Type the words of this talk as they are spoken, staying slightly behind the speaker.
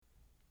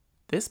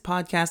This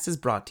podcast is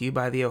brought to you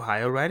by the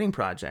Ohio Writing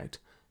Project.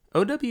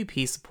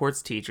 OWP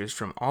supports teachers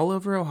from all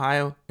over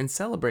Ohio and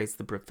celebrates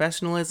the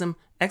professionalism,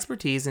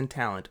 expertise, and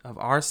talent of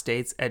our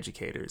state's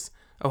educators.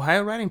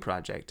 Ohio Writing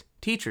Project.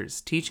 Teachers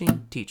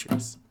teaching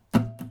teachers.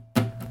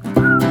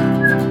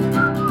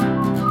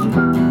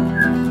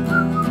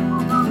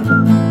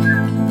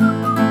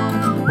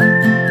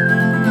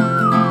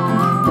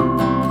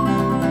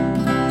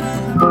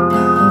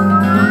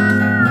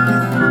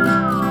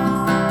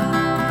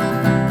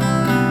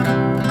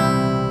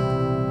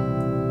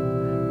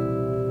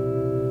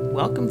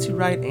 Welcome to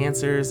Write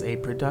Answers, a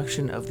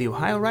production of the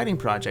Ohio Writing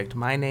Project.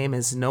 My name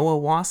is Noah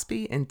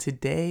Waspy, and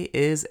today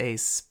is a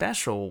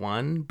special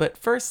one. But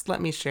first,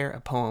 let me share a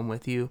poem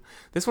with you.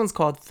 This one's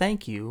called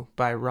Thank You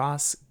by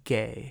Ross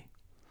Gay.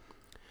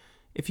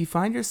 If you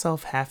find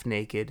yourself half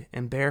naked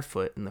and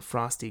barefoot in the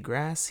frosty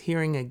grass,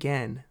 hearing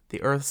again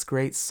the earth's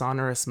great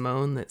sonorous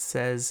moan that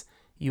says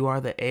you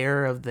are the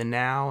heir of the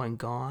now and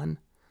gone,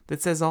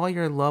 that says all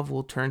your love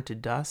will turn to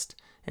dust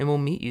and will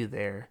meet you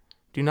there,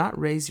 do not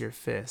raise your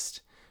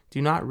fist.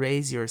 Do not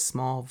raise your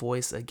small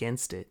voice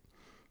against it,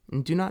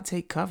 and do not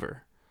take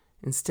cover.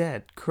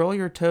 Instead, curl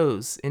your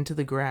toes into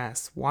the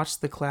grass, watch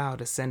the cloud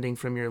ascending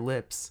from your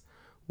lips,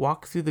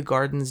 walk through the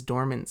garden's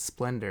dormant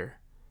splendor.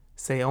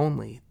 Say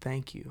only,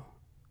 thank you.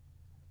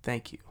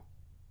 Thank you.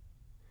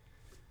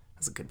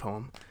 That's a good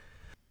poem.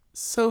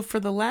 So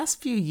for the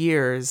last few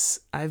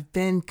years, I've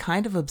been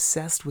kind of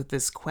obsessed with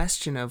this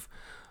question of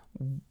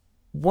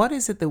what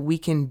is it that we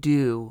can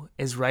do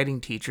as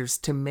writing teachers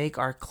to make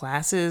our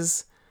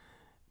classes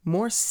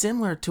more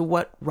similar to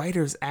what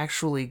writers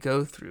actually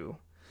go through.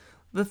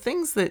 The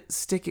things that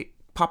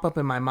pop up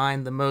in my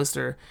mind the most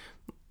are,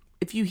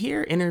 if you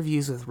hear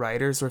interviews with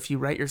writers or if you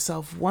write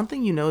yourself, one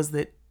thing you know is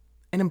that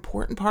an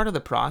important part of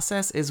the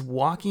process is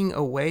walking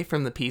away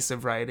from the piece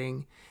of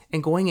writing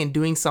and going and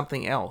doing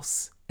something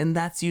else. And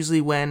that's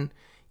usually when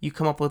you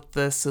come up with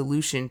the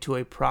solution to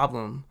a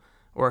problem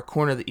or a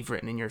corner that you've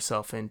written in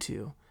yourself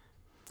into.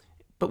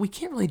 But we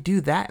can't really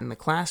do that in the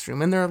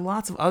classroom, and there are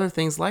lots of other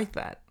things like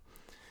that.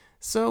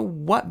 So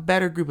what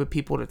better group of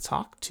people to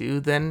talk to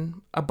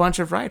than a bunch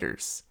of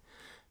writers?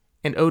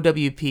 And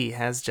OWP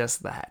has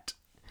just that.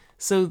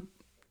 So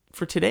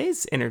for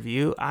today's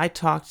interview, I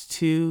talked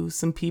to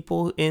some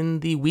people in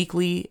the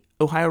weekly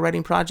Ohio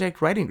Writing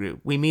Project writing group.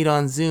 We meet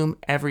on Zoom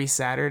every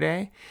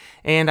Saturday,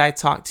 and I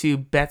talked to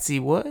Betsy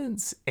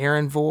Woods,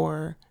 Aaron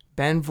Vore,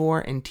 Ben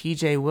Vore, and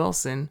TJ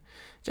Wilson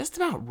just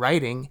about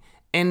writing,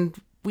 and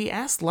we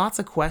asked lots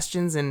of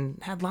questions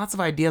and had lots of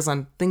ideas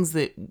on things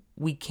that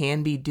we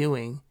can be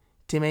doing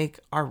to make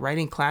our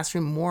writing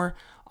classroom more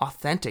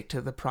authentic to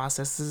the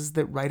processes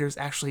that writers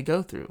actually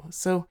go through.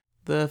 So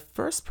the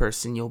first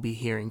person you'll be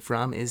hearing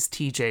from is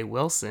TJ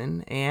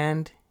Wilson,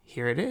 and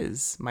here it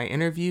is, my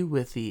interview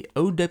with the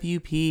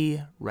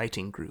OWP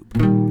Writing Group.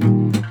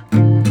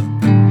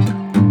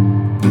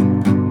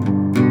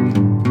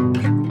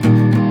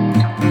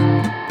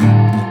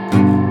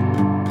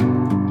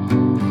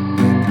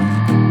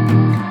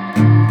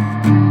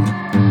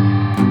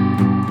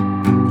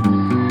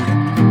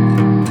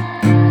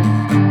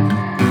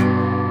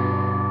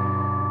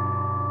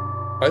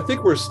 I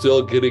think we're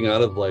still getting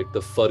out of like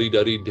the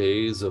fuddy-duddy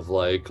days of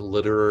like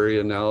literary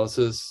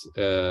analysis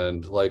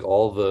and like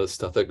all the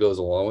stuff that goes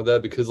along with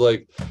that, because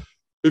like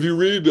if you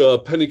read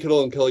Penny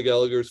Kittle and Kelly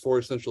Gallagher's Four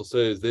Essential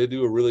Studies, they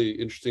do a really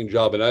interesting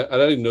job, and I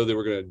didn't even know they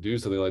were going to do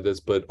something like this,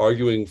 but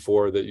arguing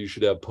for that you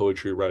should have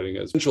poetry writing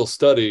as essential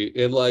study.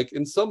 And like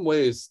in some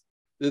ways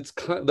it's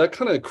that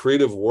kind of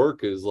creative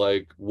work is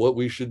like what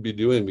we should be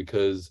doing,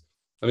 because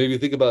I mean, if you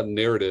think about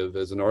narrative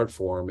as an art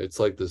form, it's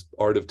like this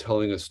art of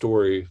telling a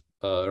story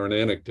or an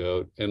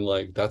anecdote, and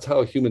like that's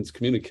how humans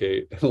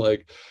communicate. And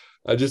like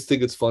I just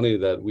think it's funny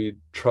that we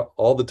try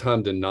all the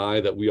time deny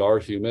that we are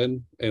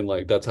human, and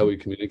like that's how we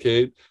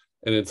communicate.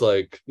 And it's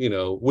like, you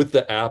know, with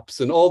the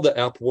apps and all the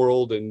app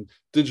world and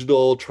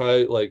digital,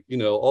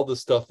 all the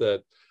stuff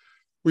that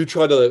we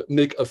try to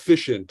make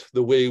efficient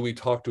the way we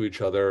talk to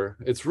each other,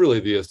 it's really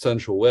the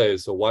essential way.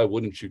 So why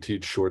wouldn't you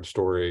teach short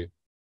story?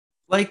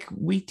 Like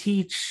we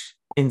teach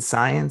in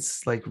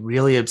science, like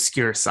really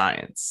obscure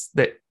science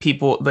that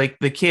people, like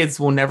the kids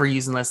will never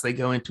use unless they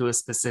go into a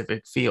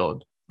specific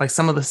field. Like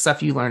some of the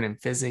stuff you learn in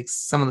physics,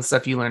 some of the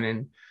stuff you learn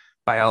in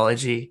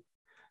biology,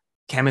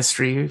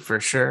 chemistry for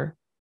sure.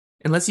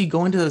 Unless you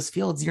go into those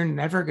fields, you're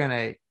never going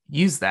to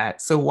use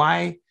that. So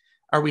why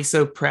are we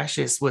so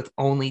precious with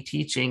only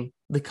teaching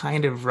the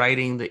kind of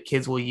writing that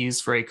kids will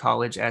use for a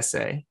college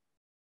essay?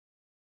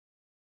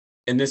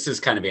 And this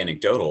is kind of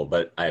anecdotal,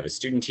 but I have a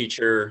student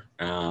teacher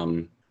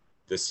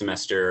this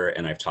semester,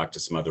 and I've talked to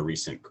some other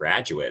recent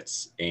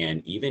graduates,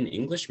 and even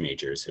English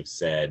majors have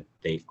said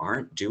they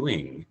aren't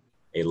doing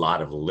a lot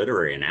of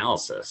literary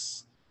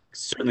analysis,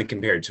 certainly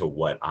compared to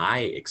what I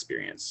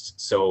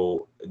experienced.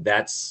 So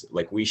that's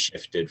like we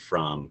shifted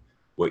from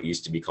what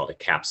used to be called a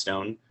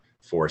capstone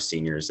for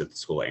seniors at the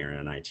school Aaron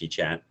and I teach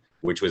at,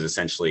 which was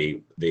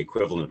essentially the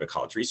equivalent of a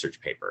college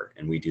research paper.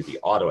 And we do the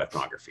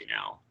autoethnography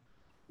now,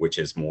 which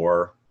is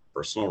more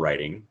personal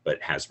writing,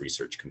 but has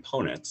research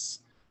components.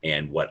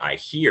 And what I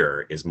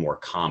hear is more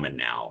common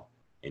now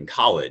in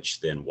college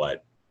than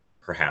what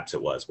perhaps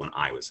it was when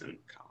I was in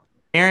college.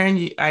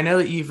 Aaron, I know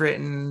that you've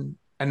written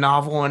a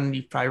novel and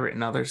you've probably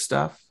written other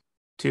stuff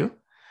too.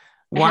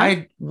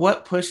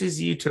 What pushes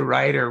you to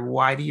write, or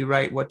why do you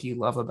write? What do you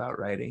love about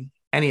writing?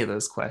 Any of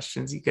those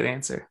questions you could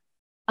answer.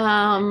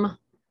 I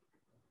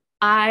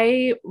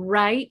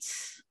write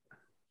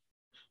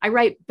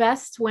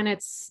best when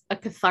it's a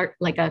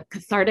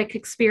cathartic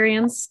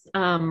experience.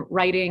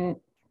 Writing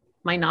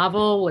my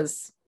novel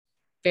was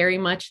very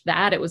much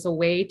that. It was a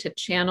way to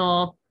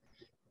channel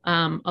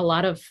a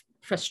lot of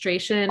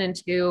frustration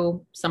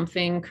into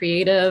something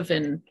creative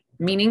and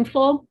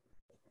meaningful.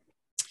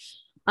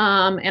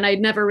 And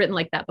I'd never written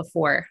like that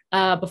before.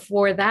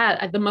 Before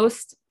that, the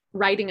most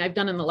writing I've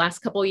done in the last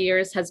couple of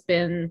years has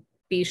been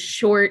these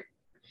short,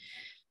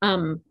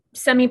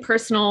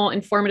 semi-personal,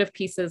 informative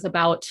pieces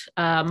about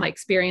my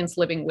experience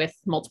living with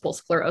multiple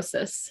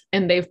sclerosis.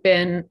 And they've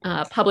been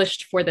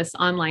published for this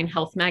online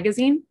health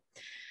magazine.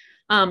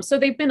 So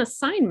they've been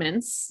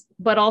assignments,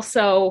 but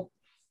also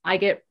I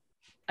get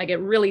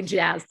really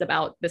jazzed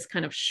about this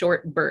kind of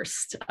short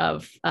burst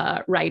of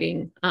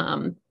writing.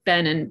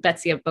 Ben and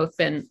Betsy have both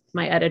been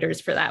my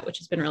editors for that, which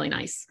has been really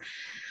nice.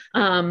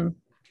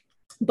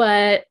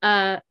 But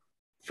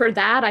for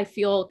that, I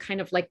feel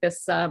kind of like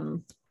this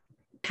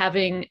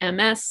having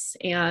MS,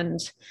 and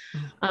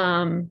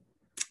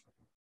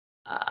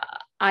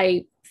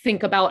I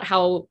think about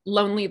how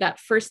lonely that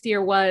first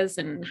year was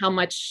and how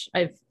much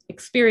I've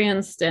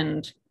experienced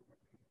and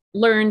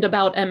learned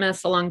about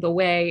MS along the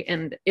way.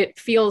 And it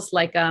feels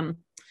like the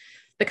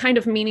kind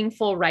of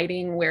meaningful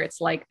writing where it's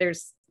like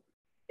it's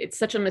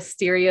such a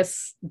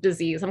mysterious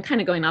disease. I'm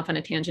kind of going off on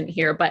a tangent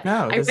here, but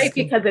No, I write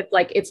because it's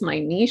like, it's my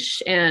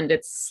niche and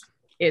it's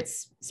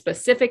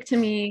specific to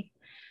me.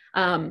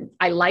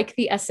 I like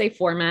the essay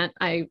format.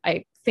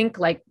 I think,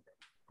 like,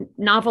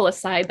 novel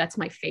aside, that's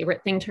my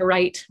favorite thing to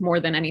write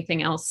more than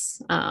anything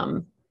else.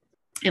 And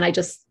I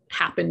just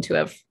happen to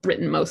have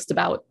written most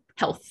about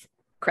health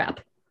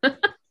crap.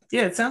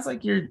 Yeah, it sounds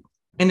like you're,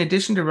 in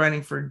addition to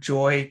writing for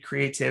joy,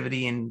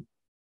 creativity, and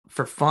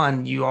for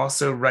fun, you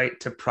also write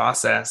to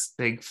process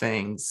big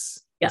things.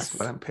 Yes. That's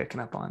what I'm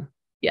picking up on.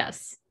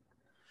 Yes.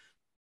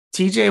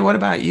 TJ, what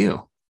about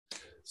you?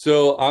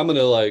 So I'm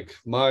gonna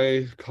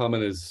my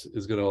comment is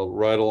gonna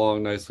ride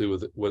along nicely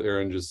with what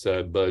Aaron just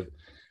said. But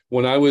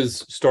when I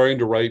was starting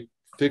to write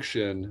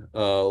fiction,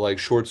 like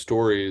short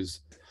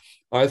stories,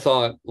 I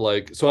thought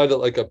so I had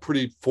a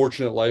pretty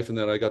fortunate life in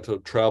that I got to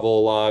travel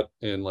a lot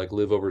and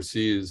live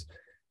overseas.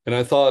 And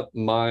I thought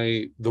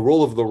the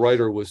role of the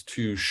writer was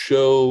to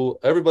show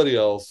everybody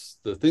else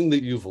the thing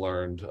that you've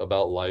learned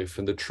about life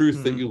and the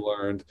truth that you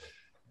learned.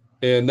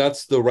 And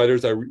that's the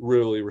writers I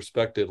really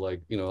respected,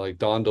 like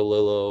Don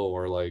DeLillo,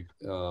 or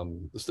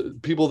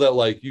people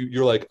that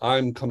you're like,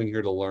 I'm coming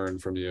here to learn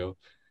from you.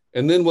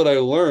 And then what I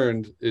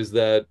learned is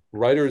that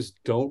writers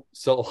don't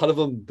sell, a lot of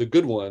them, the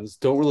good ones,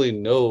 don't really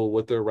know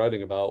what they're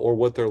writing about or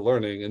what they're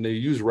learning. And they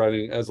use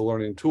writing as a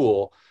learning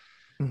tool.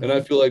 Mm-hmm. And I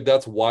feel like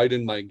that's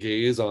widened my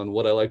gaze on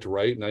what I like to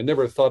write. And I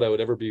never thought I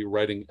would ever be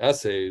writing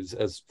essays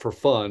as for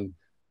fun.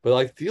 But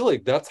I feel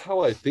like that's how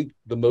I think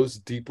the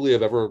most deeply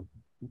I've ever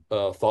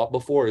thought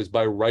before is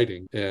by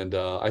writing. And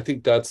I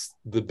think that's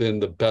been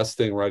the best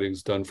thing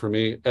writing's done for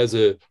me as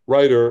a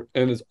writer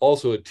and as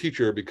also a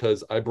teacher,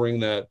 because I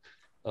bring that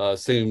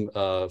same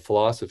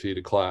philosophy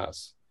to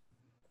class.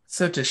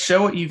 So to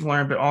show what you've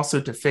learned, but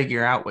also to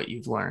figure out what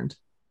you've learned.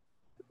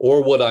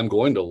 Or what I'm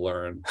going to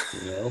learn,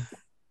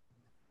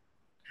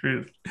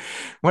 Truth.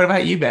 What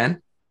about you,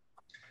 Ben?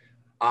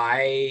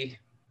 I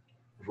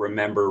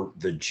remember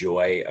the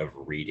joy of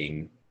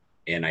reading.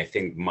 And I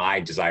think my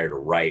desire to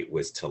write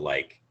was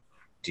to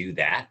do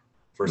that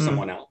for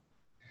someone else.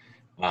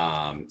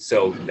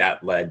 So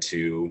that led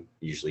to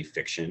usually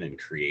fiction and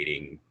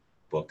creating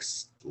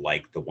books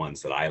like the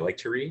ones that I like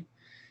to read.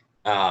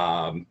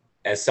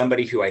 As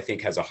somebody who I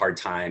think has a hard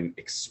time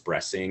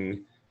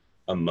expressing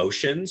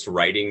emotions,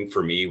 writing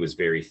for me was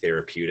very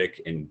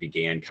therapeutic and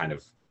began kind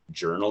of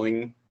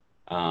journaling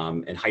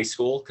in high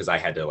school, because I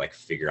had to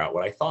figure out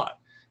what I thought.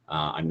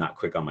 I'm not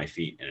quick on my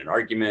feet in an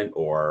argument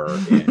or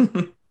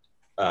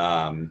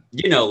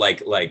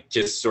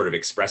just sort of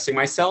expressing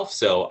myself.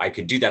 So I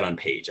could do that on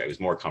page. I was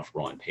more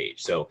comfortable on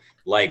page. So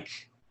like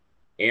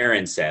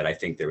Aaron said, I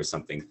think there was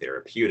something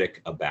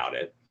therapeutic about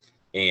it.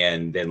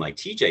 And then like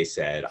TJ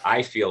said,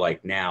 I feel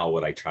like now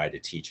what I try to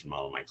teach and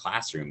model in my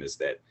classroom is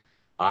that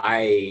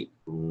I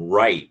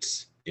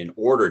write in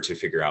order to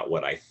figure out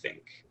what I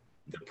think.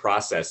 The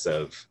process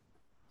of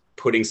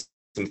putting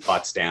some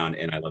thoughts down,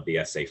 and I love the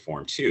essay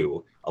form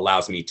too,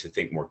 allows me to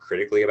think more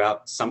critically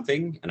about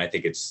something. And I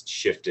think it's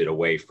shifted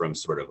away from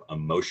sort of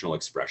emotional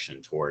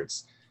expression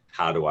towards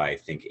how do I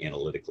think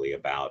analytically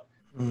about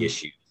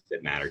issues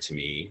that matter to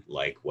me,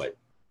 like what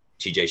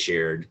TJ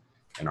shared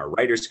in our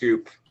writers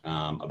group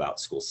about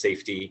school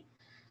safety.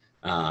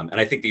 And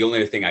I think the only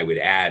other thing I would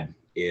add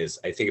is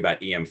I think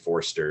about E.M.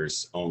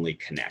 Forster's Only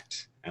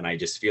Connect. And I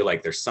just feel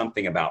like there's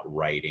something about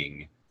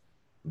writing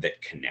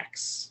that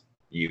connects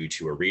you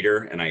to a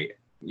reader. And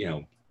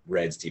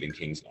read Stephen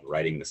King's On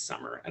Writing this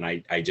summer. And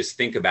I just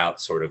think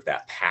about sort of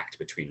that pact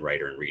between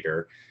writer and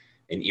reader.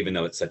 And even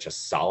though it's such a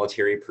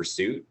solitary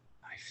pursuit,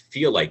 I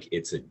feel like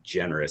it's a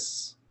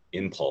generous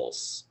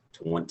impulse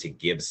to want to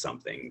give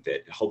something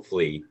that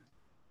hopefully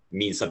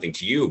means something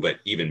to you, but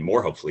even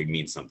more hopefully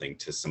means something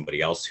to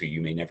somebody else who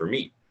you may never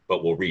meet,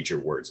 but will read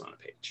your words on a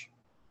page.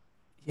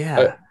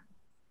 Yeah.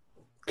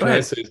 Can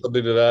I say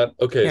something to that?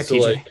 Okay, Yeah, so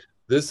TJ. like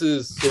this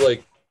is so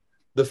like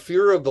the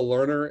fear of the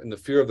learner and the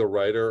fear of the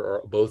writer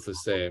are both the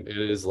same. It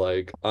is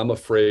like, I'm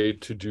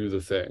afraid to do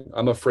the thing.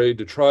 I'm afraid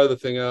to try the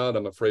thing out.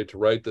 I'm afraid to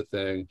write the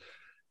thing.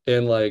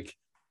 And like,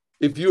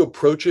 if you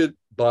approach it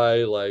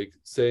by like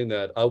saying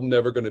that I'm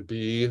never going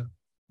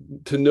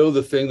to know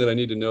the thing that I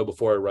need to know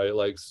before I write,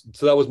 like,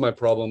 so that was my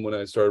problem when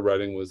I started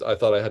writing, was I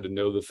thought I had to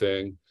know the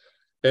thing.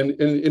 And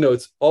you know,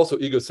 it's also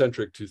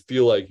egocentric to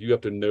feel like you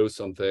have to know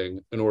something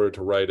in order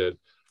to write it.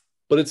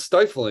 But it's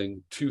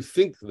stifling to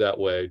think that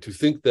way, to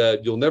think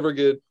that you'll never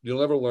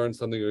learn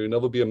something, or you'll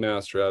never be a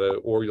master at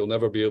it, or you'll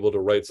never be able to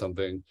write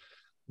something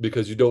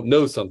because you don't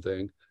know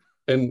something.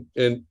 And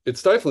it's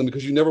stifling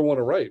because you never want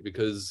to write,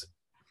 because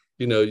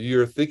you know,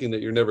 you're thinking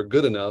that you're never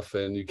good enough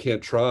and you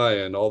can't try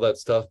and all that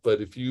stuff.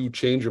 But if you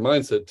change your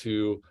mindset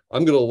to,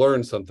 I'm going to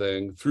learn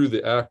something through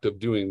the act of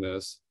doing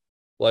this,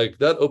 like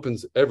that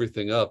opens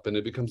everything up and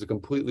it becomes a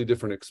completely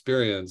different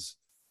experience,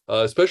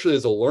 especially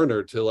as a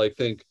learner, to like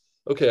think,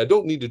 okay, I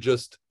don't need to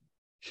just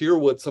hear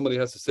what somebody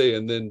has to say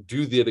and then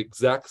do the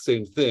exact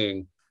same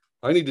thing.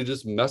 I need to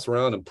just mess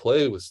around and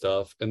play with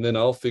stuff, and then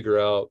I'll figure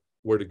out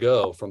where to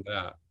go from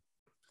that.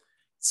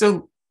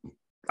 So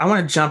I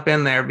want to jump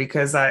in there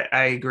because I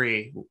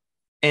agree.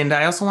 And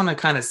I also want to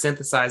kind of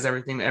synthesize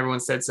everything that everyone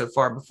said so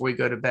far before we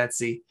go to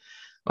Betsy.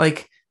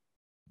 Like,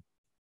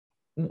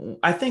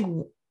 I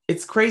think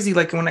it's crazy.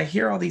 Like when I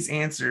hear all these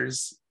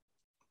answers,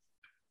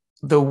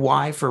 the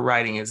why for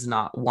writing is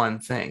not one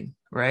thing,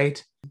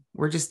 right?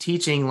 We're just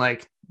teaching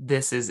like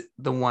this is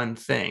the one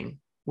thing,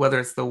 whether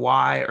it's the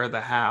why or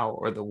the how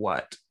or the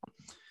what.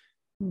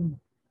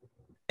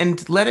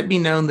 And let it be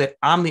known that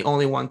I'm the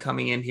only one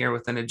coming in here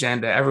with an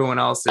agenda. Everyone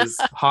else is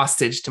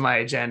hostage to my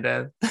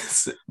agenda.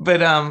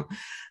 But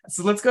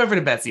so let's go over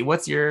to Betsy.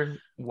 What's your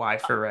why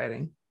for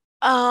writing?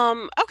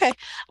 Okay.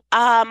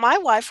 My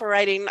why for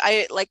writing,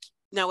 I like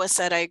Noah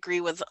said, I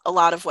agree with a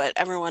lot of what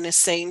everyone is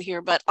saying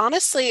here, but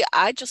honestly,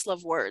 I just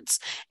love words.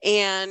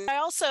 And I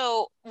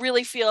also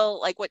really feel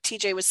like what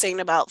TJ was saying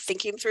about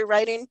thinking through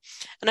writing,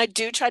 and I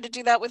do try to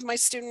do that with my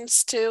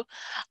students too.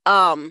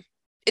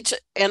 It's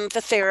and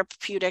the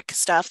therapeutic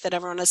stuff that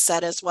everyone has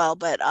said as well,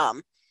 but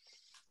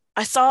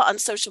I saw on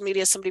social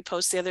media somebody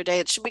post the other day,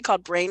 it should be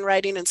called brain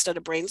writing instead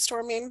of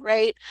brainstorming,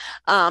 right?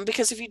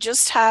 Because if you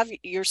just have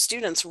your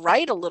students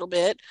write a little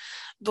bit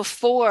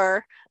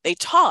before they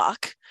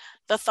talk,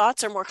 the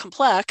thoughts are more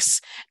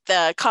complex,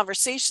 the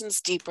conversation's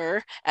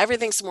deeper,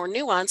 everything's more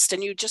nuanced,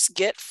 and you just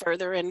get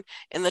further in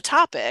the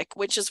topic,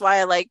 which is why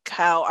I like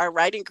how our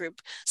writing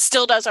group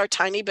still does our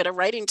tiny bit of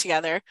writing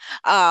together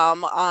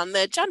on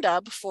the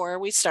agenda before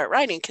we start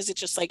writing, because it's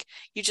just like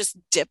you just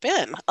dip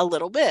in a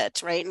little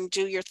bit, right, and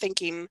do your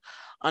thinking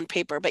on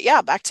paper. But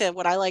yeah, back to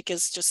what I like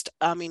is just,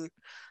 I mean,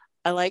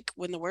 I like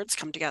when the words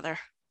come together.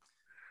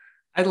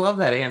 I love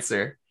that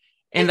answer.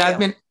 And Thank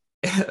I've you. been,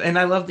 and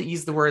I love to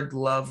use the word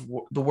love,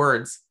 the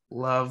words,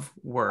 love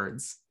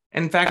words.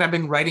 In fact, I've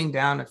been writing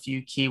down a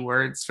few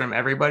keywords from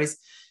everybody's.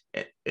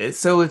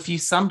 So if you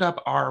summed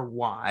up our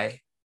why,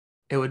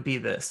 it would be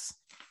this: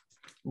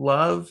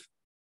 love,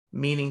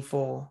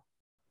 meaningful,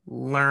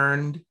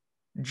 learned,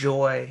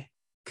 joy,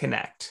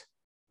 connect.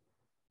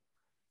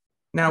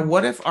 Now,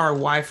 what if our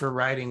why for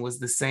writing was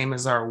the same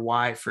as our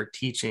why for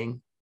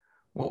teaching?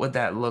 What would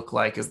that look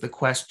like? Is the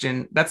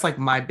question. That's like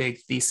my big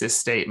thesis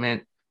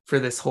statement for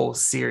this whole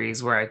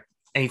series, where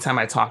anytime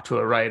I talk to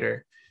a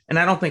writer, and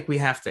I don't think we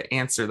have to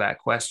answer that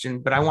question,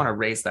 but I want to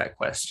raise that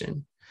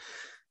question.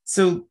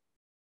 So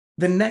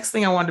the next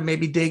thing I wanted to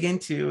maybe dig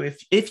into,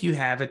 if you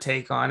have a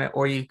take on it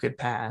or you could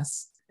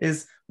pass,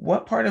 is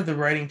what part of the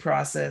writing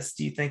process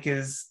do you think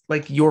is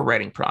like your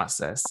writing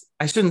process?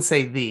 I shouldn't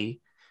say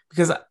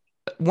because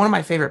one of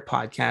my favorite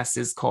podcasts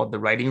is called The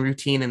Writing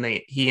Routine, and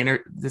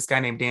this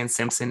guy named Dan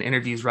Simpson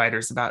interviews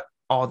writers about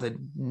all the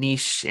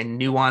niche and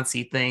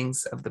nuancy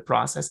things of the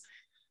process. The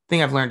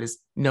thing I've learned is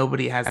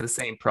nobody has the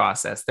same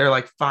process. There are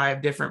like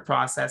 5 different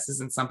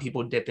processes, and some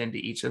people dip into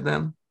each of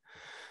them.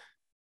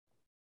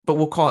 But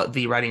we'll call it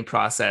the writing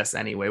process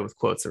anyway, with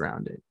quotes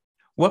around it.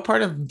 What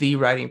part of the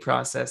writing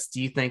process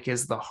do you think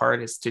is the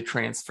hardest to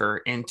transfer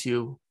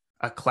into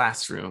a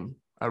classroom,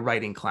 a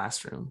writing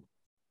classroom?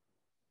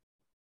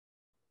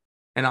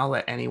 And I'll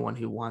let anyone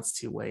who wants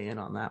to weigh in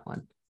on that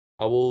one.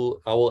 I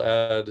will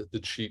add the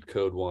cheat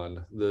code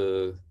one.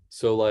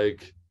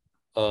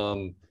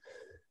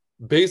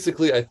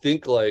 Basically, I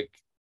think like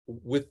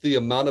with the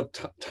amount of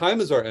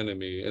time is our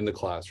enemy in the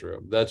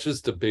classroom. That's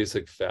just a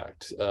basic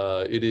fact.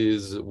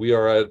 We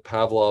are at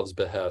Pavlov's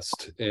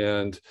behest,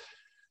 and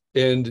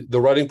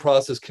the writing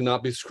process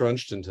cannot be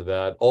scrunched into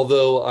that.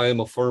 Although I am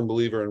a firm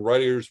believer in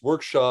writers'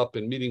 workshop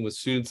and meeting with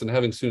students and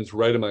having students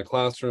write in my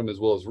classroom as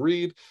well as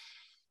read,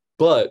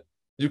 But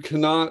you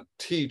cannot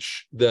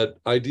teach that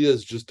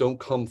ideas just don't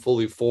come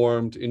fully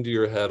formed into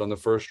your head on the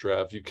first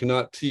draft. You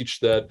cannot teach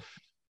that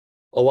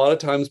a lot of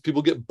times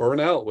people get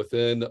burnt out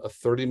within a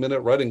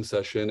 30-minute writing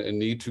session and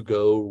need to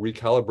go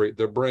recalibrate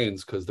their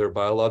brains because they're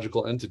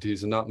biological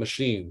entities and not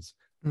machines.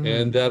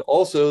 And that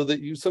also that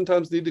you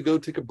sometimes need to go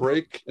take a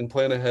break and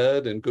plan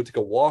ahead and go take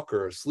a walk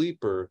or a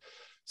sleep or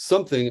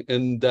something,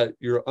 and that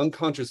your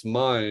unconscious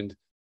mind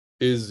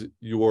is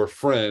your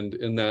friend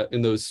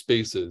in those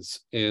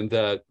spaces, and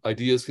that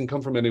ideas can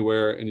come from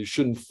anywhere and you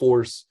shouldn't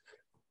force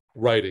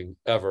writing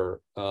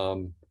ever.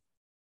 And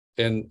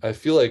I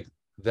feel like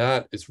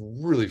that is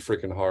really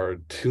freaking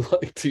hard to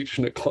like teach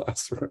in a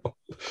classroom.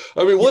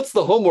 I mean, what's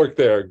the homework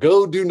there?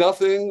 Go do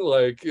nothing?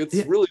 Like, it's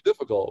really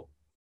difficult.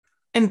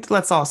 And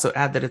let's also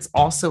add that it's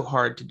also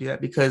hard to do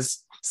that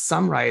because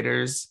some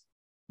writers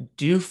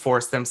do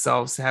force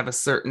themselves to have a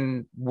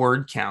certain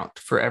word count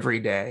for every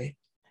day,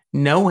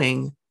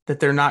 knowing that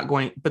they're not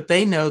going, but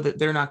they know that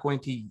they're not going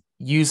to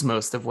use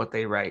most of what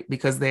they write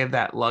because they have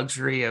that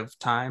luxury of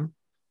time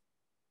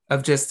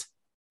of just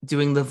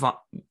doing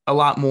a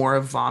lot more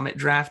of vomit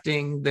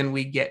drafting than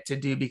we get to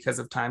do because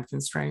of time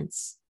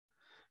constraints.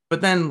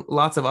 But then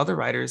lots of other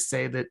writers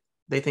say that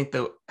they think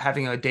that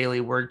having a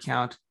daily word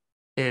count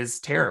is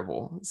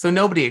terrible. So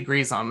nobody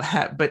agrees on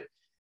that, but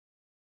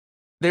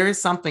there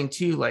is something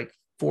to like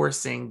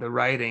forcing the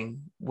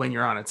writing when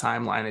you're on a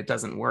timeline. It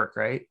doesn't work,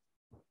 right?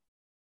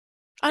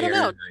 I don't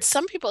know.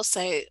 Some people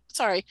say,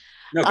 sorry,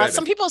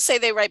 some people say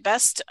they write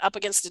best up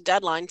against a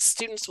deadline.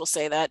 Students will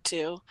say that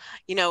too.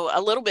 You know, a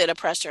little bit of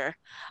pressure,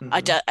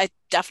 I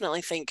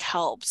definitely think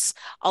helps.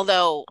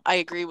 Although I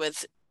agree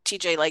with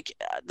TJ, like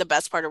the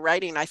best part of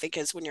writing, I think,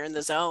 is when you're in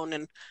the zone.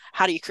 And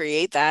how do you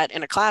create that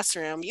in a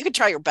classroom? You can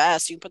try your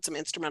best. You can put some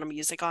instrumental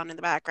music on in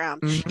the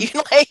background. You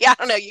can, like, I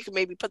don't know, you can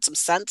maybe put some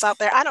scents out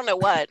there. I don't know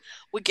what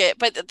we get,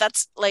 but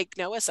that's like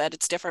Noah said,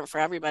 it's different for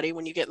everybody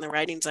when you get in the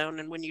writing zone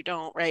and when you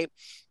don't, right?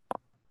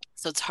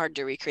 So it's hard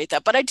to recreate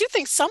that. But I do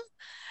think some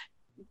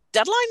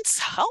deadlines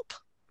help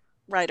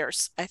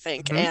writers, I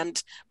think,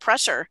 and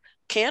pressure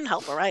can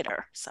help a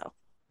writer. So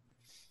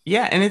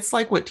yeah, and it's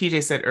like what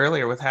TJ said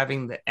earlier with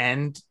having the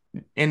end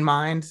in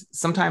mind.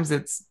 Sometimes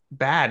it's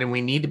bad and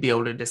we need to be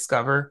able to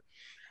discover.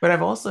 But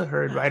I've also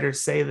heard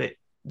writers say that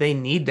they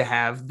need to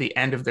have the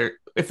end of their,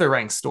 if they're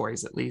writing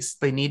stories at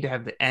least, they need to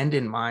have the end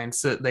in mind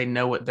so that they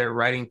know what they're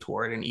writing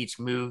toward in each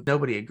move.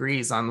 Nobody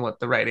agrees on what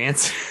the right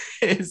answer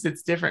is.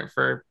 It's different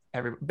for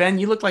everybody. Ben,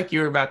 you look like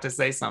you were about to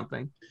say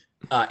something.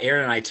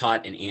 Erin and I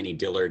taught an Annie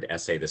Dillard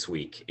essay this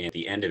week. And at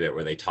the end of it,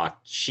 where they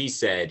talked, she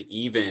said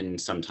even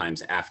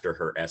sometimes after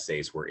her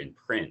essays were in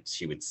print,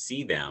 she would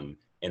see them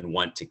and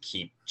want to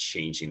keep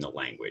changing the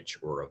language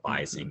or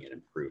revising and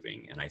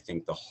improving. And I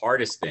think the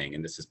hardest thing,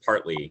 and this is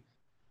partly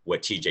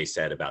what TJ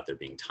said about there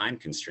being time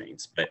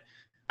constraints, but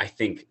I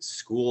think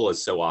school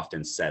is so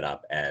often set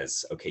up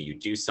as, okay, you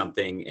do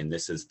something and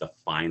this is the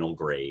final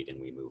grade and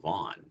we move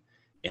on.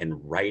 And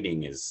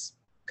writing is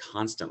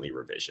constantly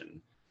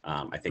revision.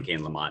 I think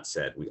Anne Lamott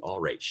said, we all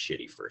write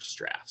shitty first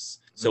drafts.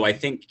 So I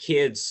think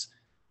kids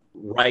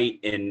write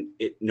and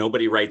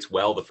nobody writes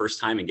well the first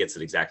time and gets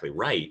it exactly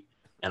right.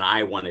 And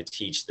I want to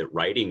teach that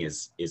writing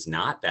is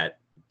not that,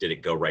 did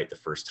it go right the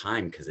first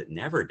time? Because it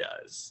never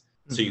does.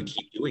 So you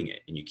keep doing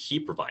it and you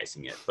keep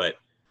revising it. But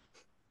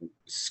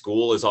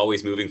school is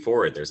always moving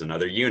forward. There's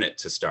another unit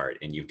to start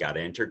and you've got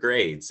to enter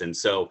grades. And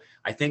so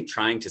I think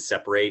trying to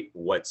separate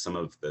what some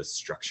of the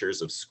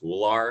structures of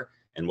school are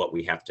and what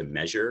we have to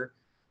measure,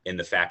 in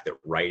the fact that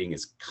writing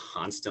is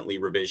constantly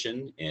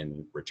revision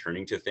and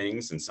returning to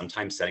things and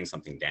sometimes setting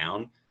something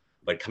down,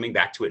 but coming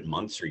back to it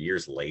months or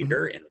years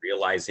later and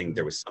realizing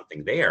there was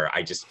something there.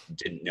 I just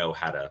didn't know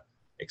how to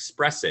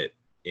express it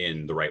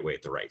in the right way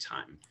at the right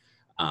time,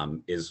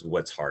 is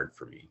what's hard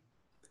for me.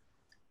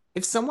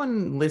 If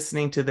someone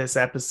listening to this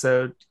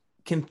episode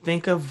can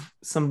think of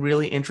some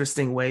really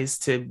interesting ways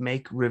to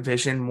make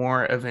revision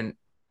more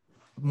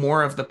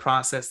of the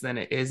process than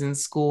it is in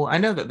school. I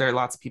know that there are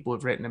lots of people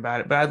who've written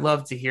about it, but I'd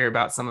love to hear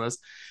about some of those,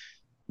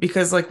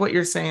 because like what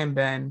you're saying,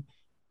 Ben,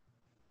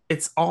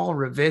 it's all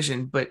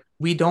revision, but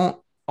we don't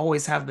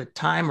always have the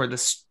time, or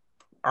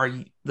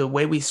the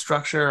way we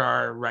structure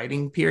our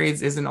writing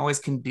periods isn't always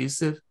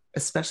conducive,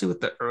 especially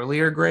with the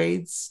earlier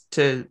grades,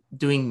 to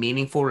doing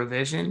meaningful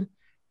revision.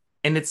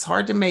 And it's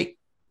hard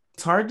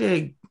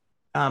to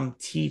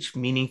teach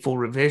meaningful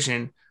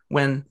revision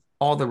when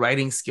all the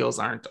writing skills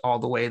aren't all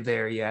the way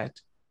there yet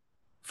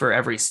for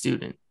every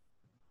student.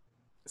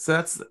 So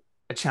that's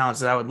a challenge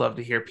that I would love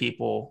to hear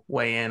people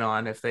weigh in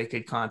on if they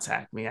could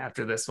contact me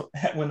after this,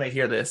 when they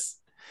hear this.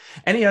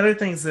 Any other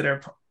things that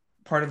are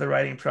part of the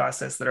writing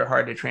process that are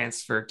hard to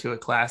transfer to a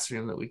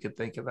classroom that we could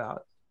think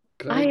about?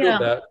 Can I go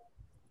back?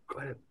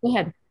 Go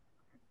ahead.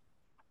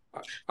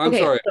 I'm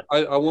sorry.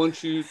 I want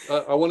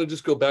to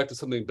just go back to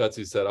something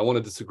Betsy said. I want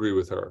to disagree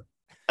with her.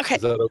 Okay.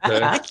 Is that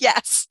okay?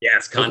 Yes.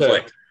 Yes,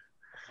 conflict. Okay.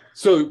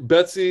 So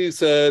Betsy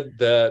said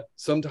that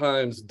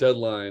sometimes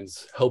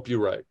deadlines help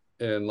you write.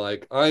 And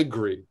like, I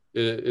agree.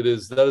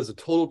 That is a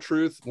total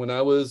truth. When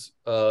I was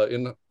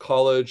in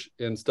college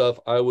and stuff,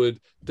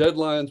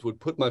 deadlines would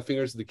put my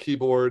fingers to the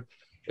keyboard,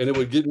 and it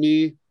would get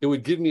me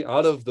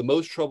out of the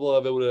most trouble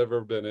I've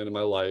ever been in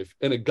my life,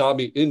 and it got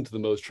me into the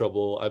most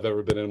trouble I've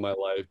ever been in my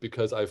life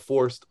because I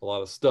forced a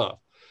lot of stuff.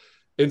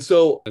 And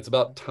so it's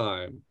about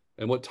time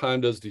and what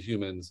time does to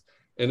humans.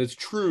 And it's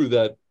true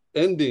that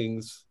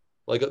endings,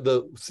 like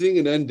the seeing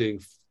an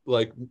ending,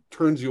 like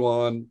turns you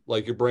on,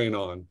 like your brain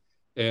on,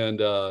 and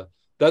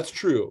that's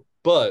true.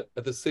 But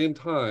at the same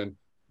time,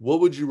 what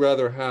would you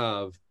rather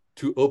have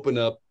to open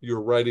up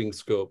your writing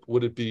scope?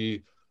 Would it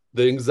be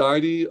the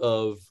anxiety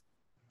of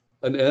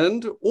an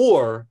end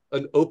or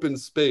an open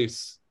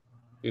space,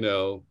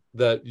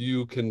 that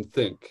you can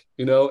think,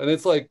 and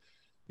it's like,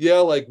 yeah,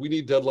 like we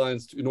need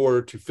deadlines in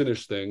order to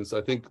finish things.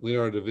 I think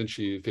Leonardo da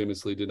Vinci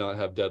famously did not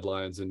have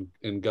deadlines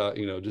and got,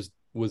 just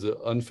was an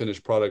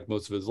unfinished product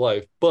most of his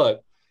life.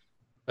 But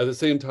at the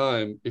same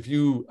time, I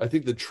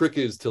think the trick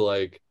is to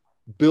like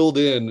build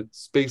in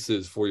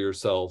spaces for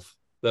yourself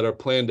that are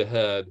planned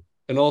ahead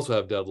and also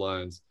have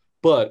deadlines.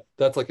 But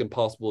that's like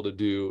impossible to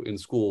do in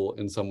school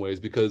in some ways,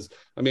 because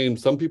I mean,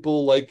 some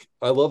people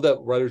I love that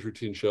writer's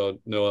routine show,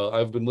 Noah.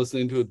 I've been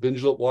listening to it,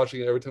 binge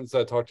watching it every time since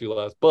I talked to you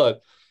last,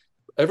 but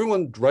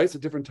everyone writes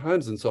at different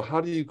times. And so how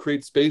do you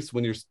create space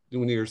when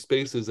your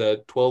space is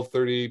at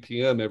 12:30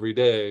 p.m. every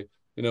day?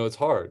 It's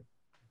hard.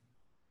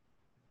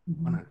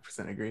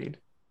 100% agreed.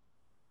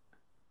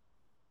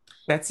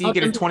 Betsy, you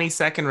get a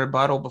 20-second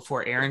rebuttal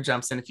before Aaron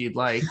jumps in if you'd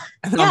like.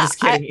 I'm just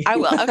kidding. I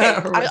will. Okay,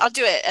 I'll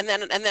do it, and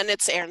then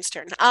it's Aaron's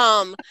turn.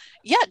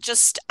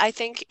 Just I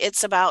think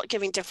it's about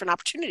giving different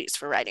opportunities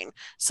for writing.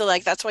 So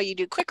like that's why you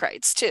do quick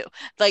writes too.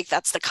 Like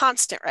that's the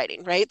constant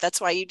writing, right?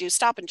 That's why you do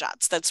stop and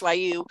jots. That's why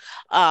you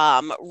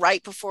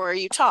write before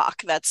you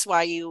talk. That's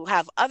why you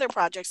have other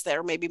projects that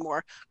are maybe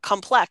more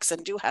complex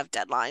and do have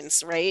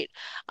deadlines, right?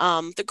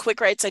 The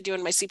quick writes I do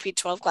in my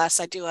CP12 class,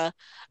 I do a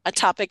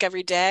topic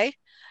every day.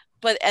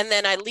 And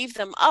then I leave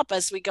them up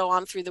as we go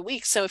on through the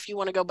week. So if you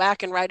want to go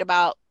back and write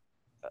about,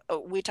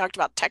 we talked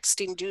about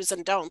texting do's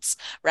and don'ts,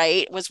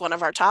 right? Was one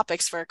of our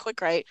topics for a quick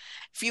write.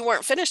 If you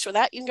weren't finished with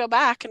that, you can go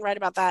back and write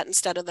about that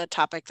instead of the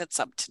topic that's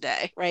up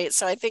today, right?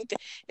 So I think that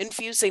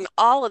infusing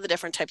all of the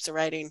different types of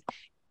writing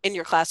in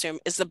your classroom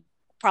is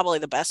probably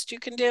the best you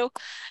can do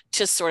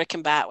to sort of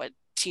combat what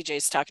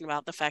TJ's talking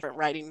about, the fact that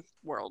writing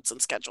worlds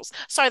and schedules.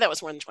 Sorry, that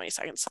was more than 20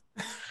 seconds.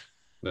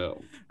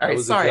 No. All right,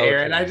 sorry,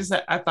 Aaron. I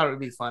thought it would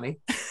be funny.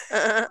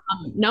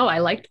 No, I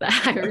liked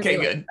that. I okay,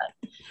 really good.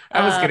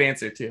 That was a good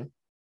answer too.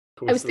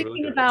 I was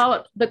thinking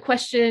about the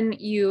question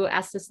you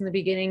asked us in the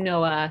beginning,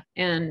 Noah,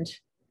 and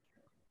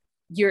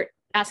you're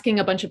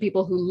asking a bunch of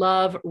people who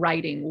love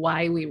writing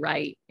why we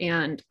write.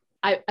 And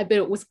I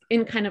was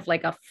in kind of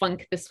like a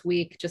funk this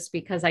week just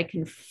because I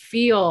can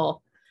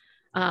feel,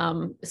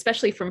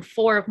 especially from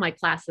 4 of my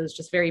classes,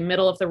 just very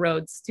middle of the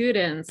road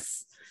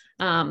students,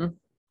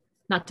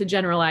 not to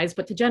generalize,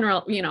 but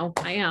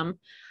I am,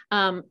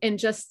 and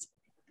just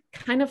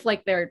kind of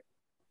like their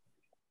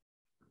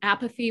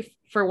apathy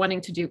for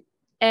wanting to do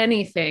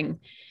anything.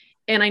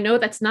 And I know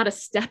that's not a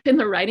step in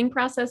the writing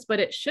process, but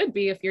it should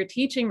be if you're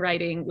teaching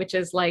writing, which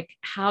is like,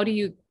 how do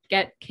you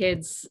get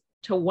kids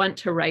to want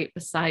to write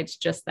besides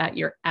just that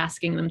you're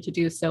asking them to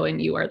do so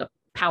and you are the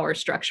power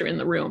structure in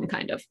the room,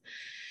 kind of.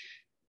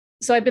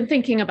 So I've been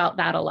thinking about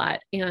that a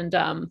lot. And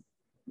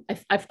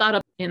I've thought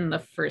of in the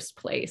first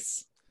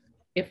place,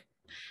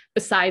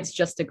 besides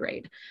just a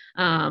grade,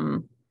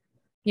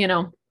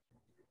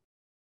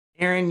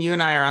 Aaron, you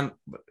and I are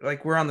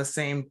we're on the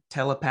same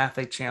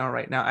telepathic channel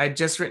right now. I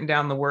just written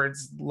down the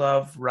words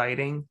love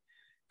writing,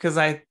 because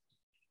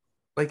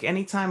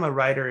anytime a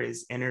writer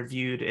is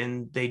interviewed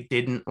and they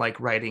didn't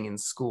like writing in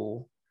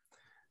school,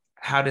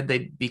 how did they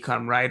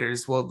become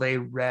writers? Well, they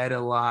read a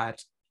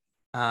lot,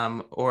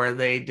 or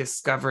they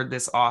discovered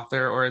this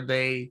author, or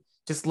they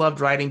just loved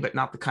writing, but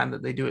not the kind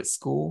that they do at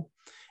school.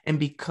 And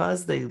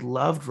because they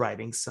loved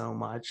writing so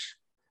much,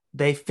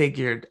 they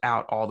figured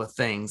out all the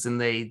things and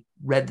they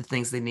read the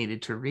things they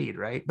needed to read,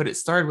 right? But it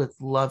started with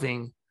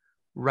loving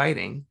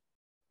writing.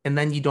 And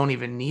then you don't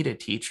even need a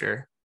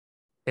teacher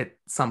at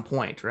some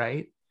point,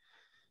 right?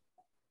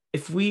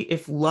 If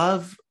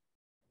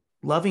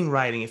loving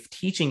writing, if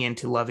teaching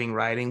into loving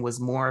writing was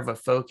more of a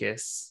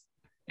focus,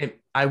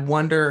 I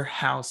wonder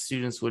how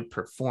students would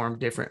perform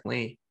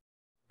differently,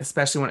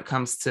 especially when it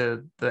comes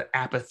to the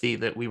apathy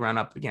that we run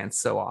up against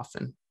so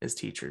often as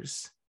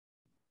teachers.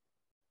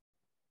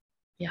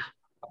 Yeah.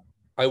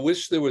 I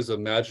wish there was a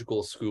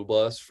magical school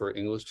bus for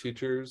English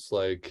teachers.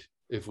 Like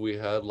if we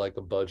had like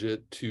a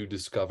budget to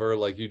discover,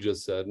 like you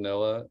just said,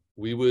 Noah,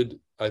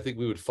 I think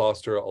we would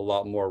foster a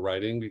lot more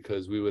writing,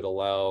 because we would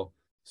allow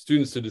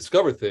students to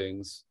discover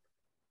things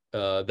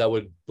that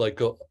would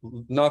go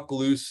knock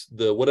loose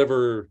the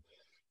whatever,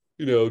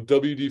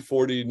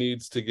 WD-40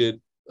 needs to get,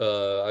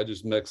 I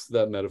just mixed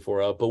that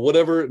metaphor up,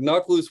 but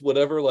knock loose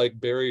whatever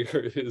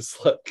barrier is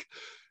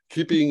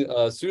keeping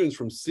students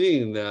from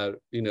seeing that,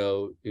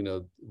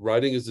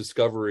 writing is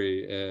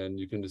discovery and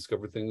you can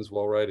discover things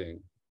while writing.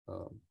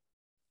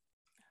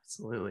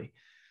 Absolutely.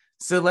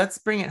 So let's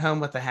bring it home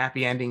with a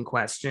happy ending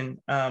question.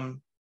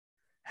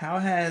 How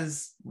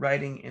has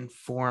writing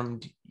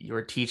informed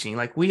your teaching?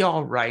 Like, we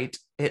all write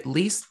at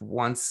least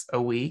once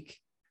a week,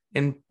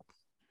 and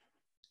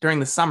during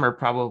the summer,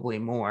 probably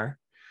more.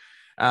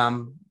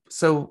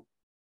 So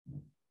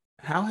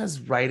how has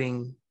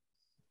writing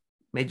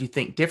made you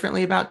think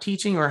differently about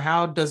teaching, or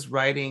how does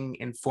writing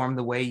inform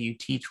the way you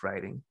teach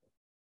writing?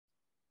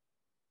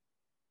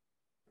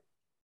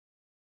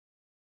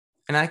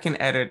 And I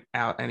can edit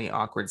out any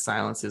awkward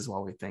silences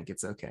while we think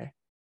it's okay.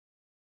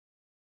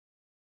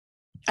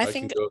 I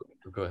can think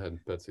go ahead,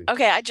 Betsy.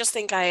 okay, I just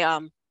think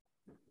I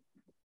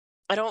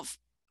don't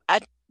I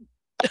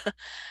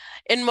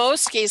in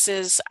most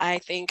cases I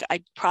think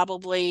I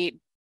probably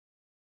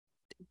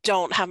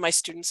don't have my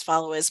students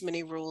follow as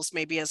many rules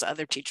maybe as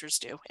other teachers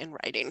do in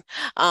writing.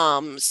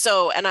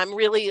 And I'm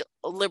really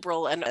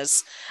liberal and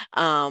as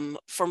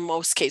for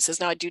most cases.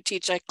 Now I do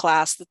teach a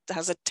class that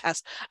has a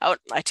test.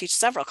 I teach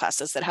several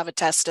classes that have a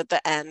test at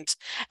the end,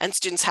 and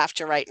students have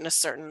to write in a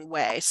certain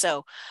way.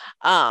 So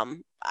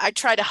I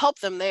try to help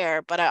them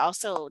there, but I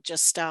also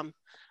just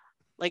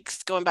like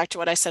going back to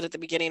what I said at the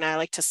beginning, I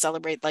like to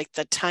celebrate like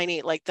the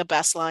tiny, like the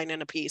best line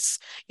in a piece,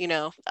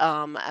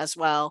 as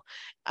well.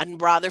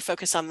 I'd rather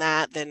focus on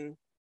that than,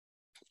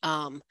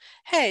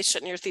 hey,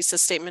 shouldn't your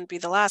thesis statement be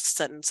the last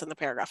sentence in the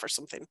paragraph or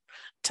something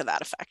to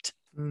that effect?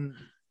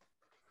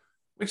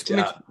 Which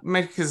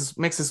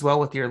makes as well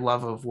with your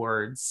love of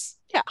words.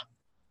 Yeah.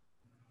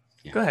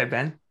 Go ahead,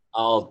 Ben.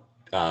 I'll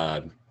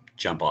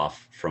jump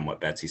off from what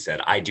Betsy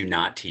said. I do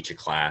not teach a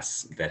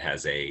class that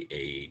has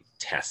a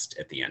test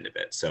at the end of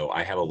it. So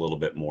I have a little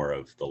bit more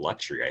of the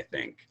luxury, I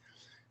think,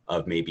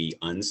 of maybe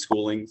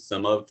unschooling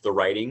some of the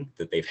writing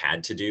that they've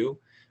had to do.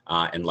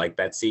 And like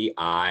Betsy,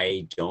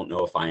 I don't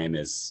know if I am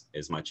as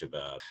much of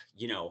a,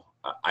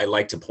 I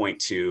like to point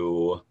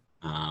to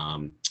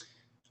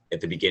at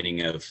the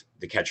beginning of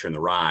The Catcher in the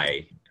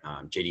Rye,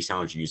 J.D.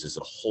 Salinger uses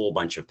a whole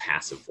bunch of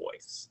passive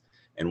voice.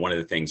 And one of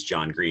the things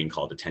John Green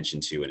called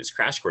attention to in his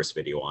crash course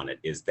video on it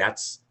is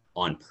that's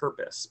on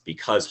purpose,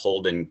 because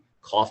Holden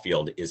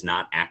Caulfield is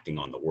not acting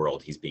on the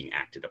world, he's being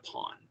acted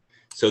upon.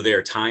 So there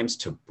are times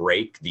to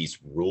break these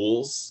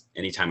rules.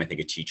 Anytime I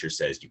think a teacher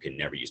says you can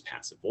never use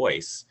passive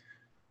voice,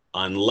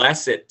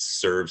 unless it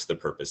serves the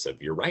purpose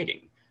of your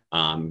writing.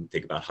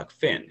 Think about Huck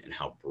Finn and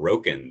how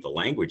broken the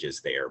language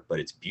is there, but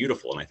it's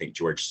beautiful. And I think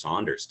George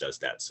Saunders does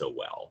that so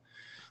well.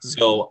 Mm-hmm.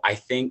 So I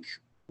think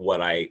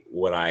what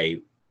I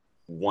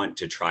want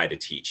to try to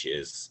teach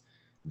is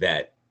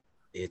that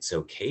it's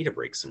okay to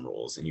break some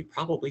rules, and you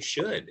probably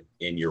should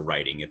in your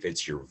writing if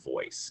it's your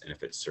voice and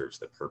if it serves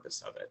the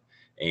purpose of it.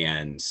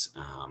 And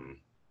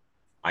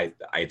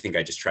I think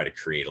I just try to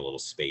create a little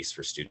space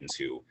for students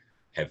who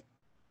have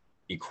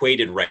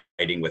equated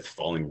writing with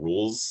following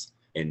rules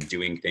and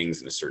doing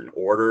things in a certain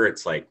order.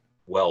 It's like,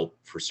 well,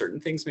 for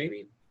certain things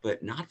maybe,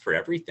 but not for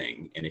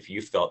everything. And if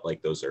you felt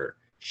like those are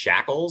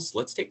shackles,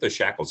 let's take those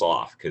shackles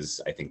off,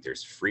 because I think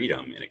there's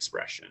freedom in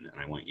expression,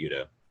 and I want you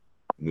to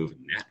move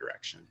in that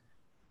direction.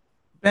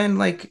 Ben,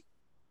 like,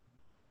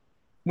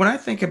 when I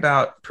think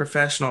about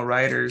professional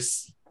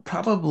writers,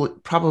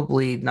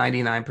 probably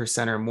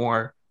 99% or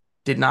more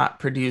did not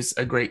produce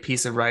a great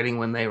piece of writing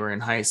when they were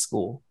in high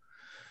school.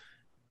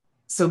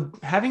 So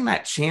having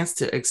that chance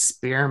to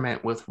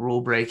experiment with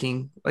rule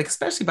breaking, like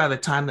especially by the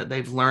time that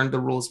they've learned the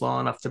rules well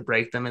enough to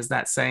break them, as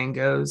that saying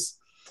goes,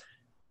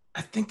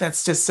 I think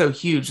that's just so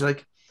huge.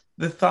 Like,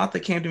 the thought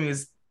that came to me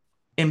is,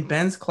 in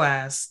Ben's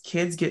class,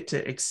 kids get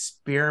to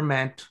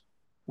experiment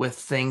with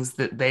things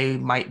that they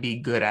might be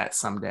good at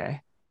someday.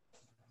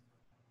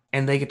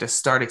 And they get to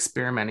start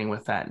experimenting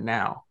with that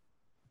now.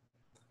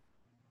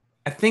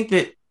 I think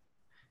that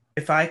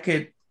if I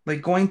could,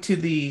 like, going to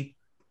the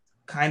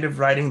kind of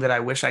writing that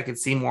I wish I could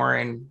see more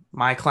in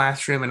my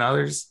classroom and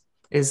others,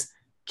 is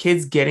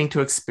kids getting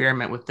to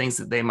experiment with things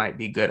that they might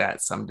be good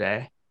at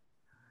someday.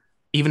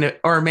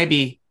 Or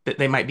maybe that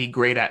they might be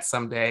great at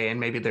someday, and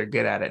maybe they're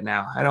good at it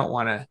now. I don't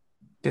want to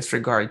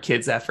disregard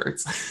kids'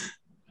 efforts.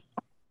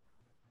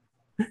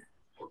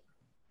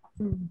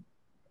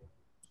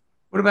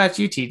 What about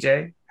you,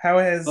 TJ? How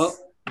has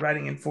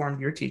writing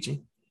informed your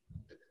teaching?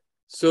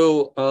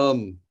 So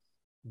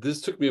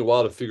this took me a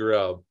while to figure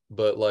out,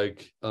 but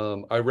like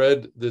I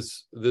read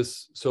this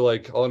so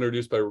like I'll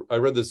introduce I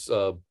read this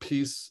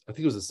piece, I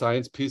think it was a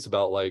science piece,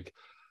 about like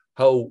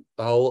how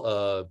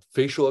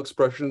facial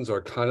expressions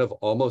are kind of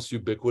almost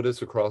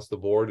ubiquitous across the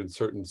board in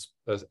certain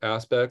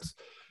aspects,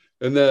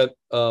 and that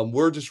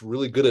we're just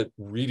really good at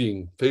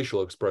reading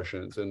facial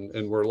expressions,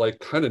 and we're like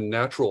kind of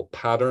natural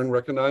pattern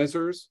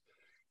recognizers.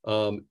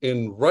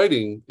 And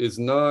writing is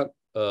not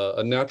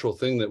a natural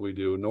thing that we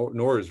do,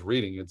 nor is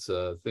reading. It's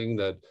a thing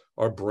that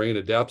our brain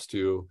adapts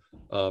to,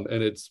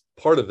 and it's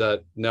part of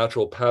that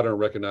natural pattern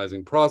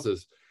recognizing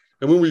process.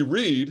 And when we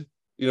read,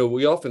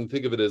 we often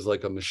think of it as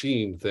like a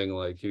machine thing,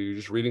 like you're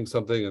just reading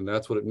something and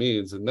that's what it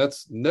means. And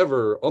that's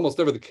almost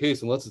never the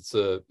case unless it's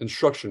an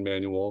instruction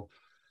manual.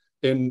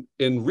 And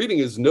reading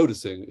is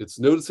noticing. It's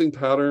noticing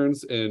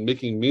patterns and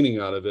making meaning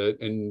out of it.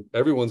 And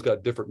everyone's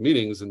got different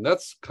meanings. And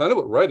that's kind of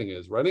what writing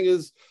is. Writing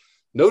is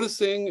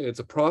noticing. It's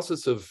a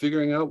process of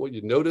figuring out what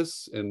you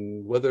notice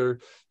and whether,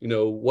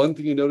 one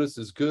thing you notice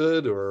is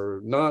good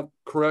or not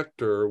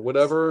correct or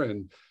whatever.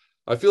 And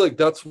I feel like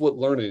that's what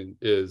learning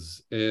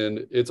is.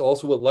 And it's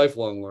also what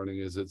lifelong learning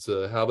is. It's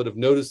a habit of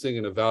noticing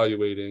and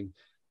evaluating.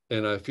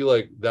 And I feel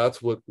like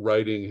that's what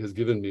writing has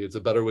given me. It's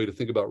a better way to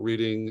think about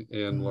reading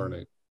and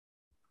learning.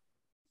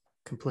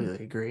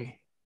 Completely agree.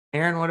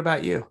 Aaron, what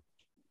about you?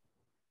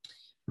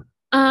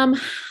 I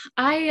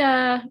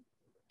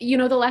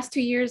the last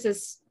 2 years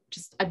is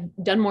just, I've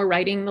done more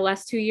writing the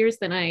last 2 years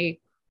than I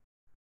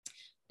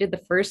did the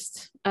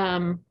first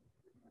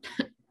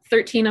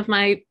 13 of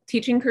my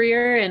teaching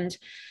career. And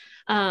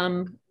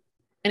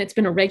it's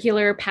been a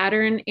regular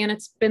pattern. And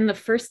it's been the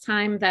first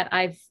time that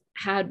I've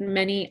had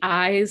many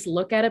eyes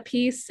look at a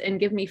piece and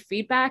give me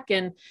feedback.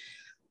 And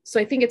so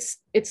I think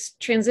it's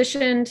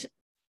transitioned,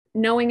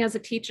 knowing as a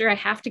teacher, I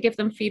have to give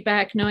them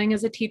feedback, knowing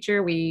as a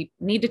teacher, we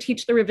need to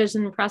teach the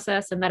revision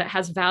process and that it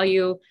has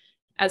value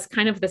as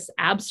kind of this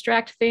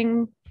abstract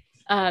thing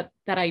that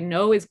I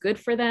know is good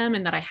for them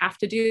and that I have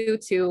to do,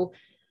 to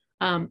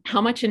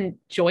how much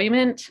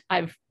enjoyment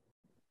I've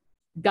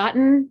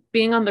gotten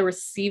being on the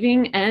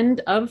receiving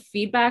end of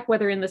feedback,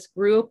 whether in this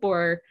group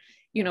or,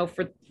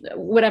 for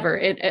whatever,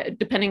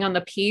 depending on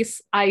the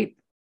piece,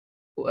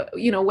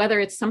 whether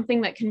it's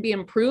something that can be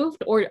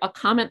improved or a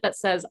comment that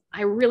says,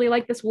 I really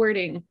like this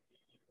wording.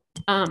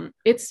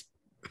 It's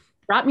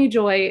brought me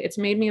joy. It's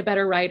made me a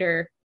better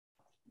writer.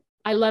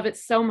 I love it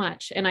so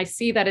much. And I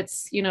see that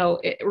it's,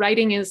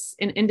 writing is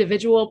an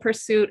individual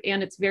pursuit,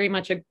 and it's very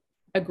much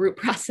a group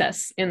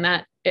process in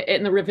the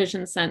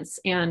revision sense.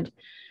 And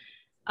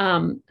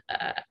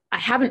I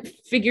haven't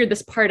figured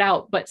this part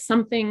out, but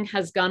something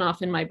has gone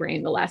off in my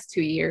brain the last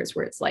 2 years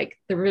where it's like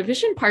the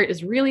revision part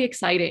is really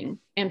exciting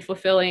and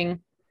fulfilling.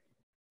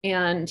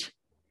 And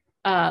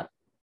I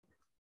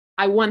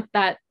want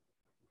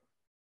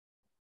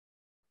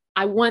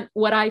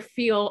what I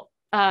feel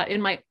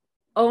in my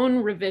own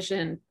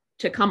revision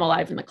to come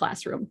alive in the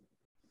classroom.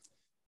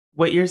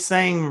 What you're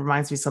saying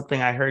reminds me of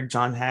something I heard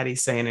John Hattie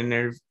say in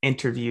an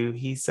interview.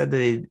 He said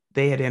that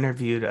they had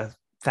interviewed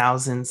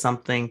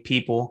 1,000-something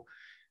people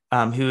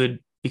who had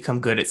become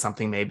good at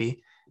something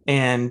maybe.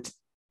 And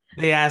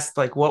they asked,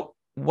 like,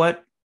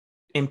 what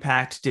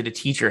impact did a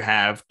teacher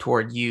have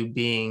toward you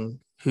being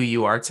who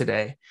you are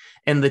today?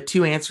 And the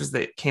two answers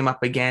that came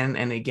up again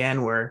and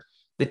again were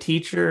the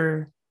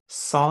teacher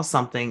saw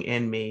something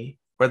in me,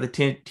 or the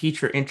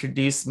teacher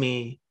introduced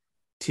me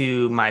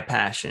to my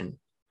passion.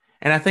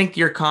 And I think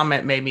your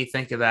comment made me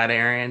think of that,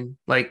 Aaron,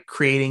 like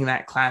creating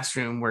that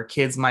classroom where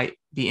kids might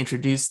be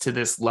introduced to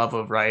this love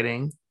of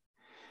writing.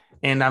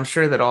 And I'm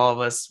sure that all of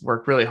us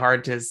work really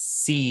hard to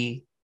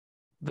see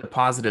the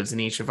positives in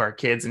each of our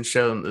kids and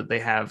show them that they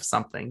have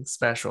something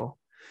special.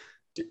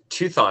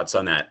 Two thoughts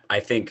on that. I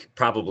think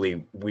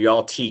probably we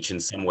all teach in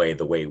some way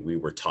the way we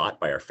were taught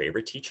by our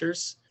favorite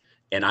teachers.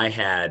 And I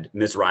had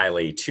Ms.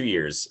 Riley 2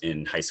 years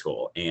in high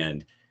school,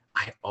 and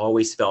I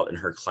always felt in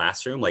her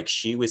classroom like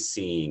she was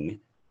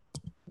seeing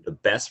the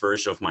best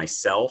version of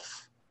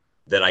myself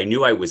that I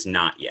knew I was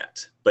not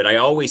yet. But I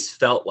always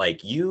felt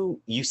like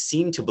you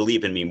seem to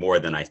believe in me more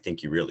than I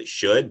think you really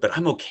should, but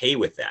I'm okay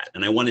with that.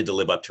 And I wanted to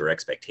live up to her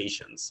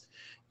expectations.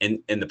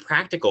 And the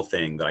practical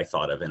thing that I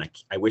thought of, and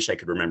I wish I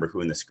could remember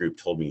who in this group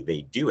told me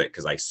they do it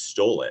because I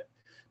stole it,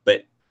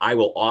 but I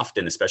will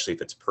often, especially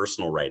if it's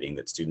personal writing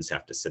that students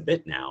have to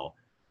submit now,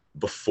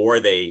 before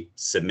they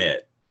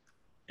submit,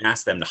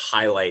 ask them to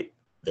highlight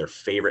their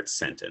favorite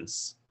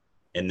sentence,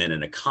 and then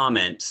in a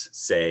comment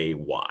say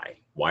why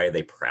are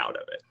they proud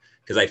of it?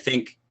 Because I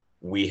think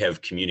we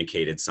have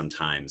communicated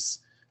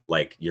sometimes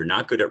like you're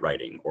not good at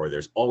writing, or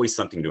there's always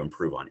something to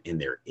improve on, and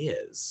there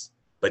is.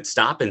 But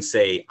stop and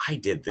say, I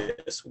did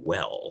this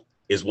well,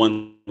 is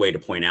one way to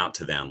point out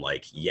to them,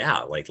 like,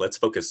 yeah, like let's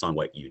focus on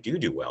what you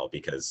do well,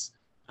 because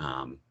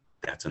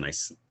that's a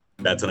nice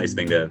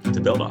thing to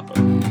build off of.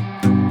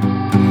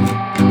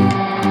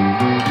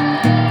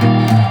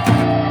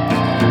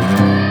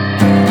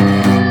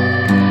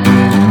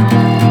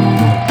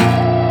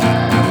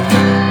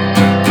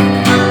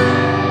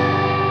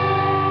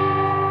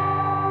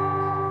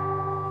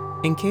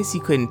 In case you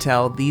couldn't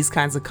tell, these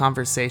kinds of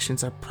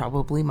conversations are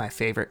probably my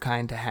favorite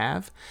kind to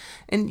have.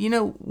 And,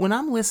 when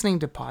I'm listening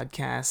to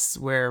podcasts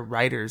where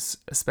writers,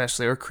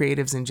 especially, or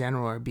creatives in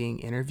general, are being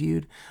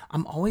interviewed,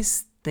 I'm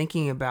always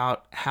thinking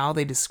about how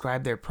they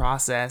describe their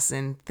process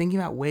and thinking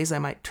about ways I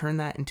might turn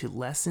that into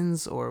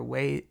lessons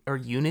or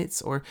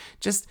units or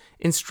just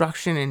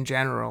instruction in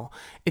general.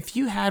 If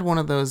you had one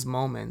of those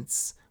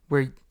moments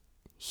where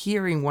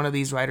hearing one of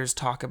these writers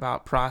talk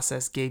about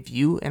process gave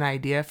you an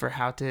idea for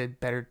how to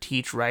better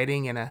teach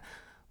writing in a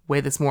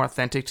way that's more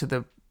authentic to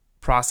the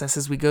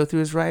processes we go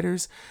through as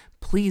writers,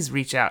 please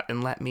reach out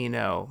and let me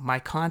know. My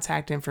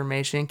contact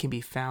information can be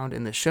found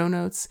in the show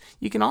notes.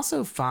 You can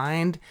also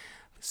find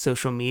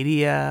social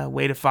media,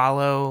 way to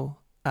follow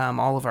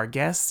all of our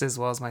guests as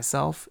well as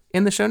myself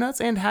in the show notes,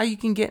 and how you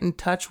can get in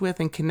touch with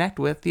and connect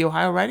with the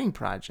Ohio Writing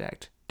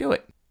Project. Do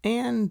it.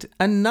 And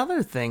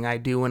another thing I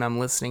do when I'm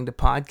listening to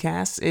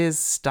podcasts is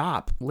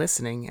stop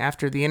listening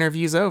after the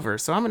interview's over.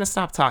 So I'm going to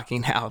stop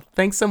talking now.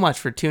 Thanks so much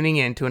for tuning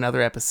in to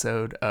another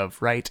episode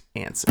of Right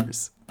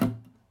Answers.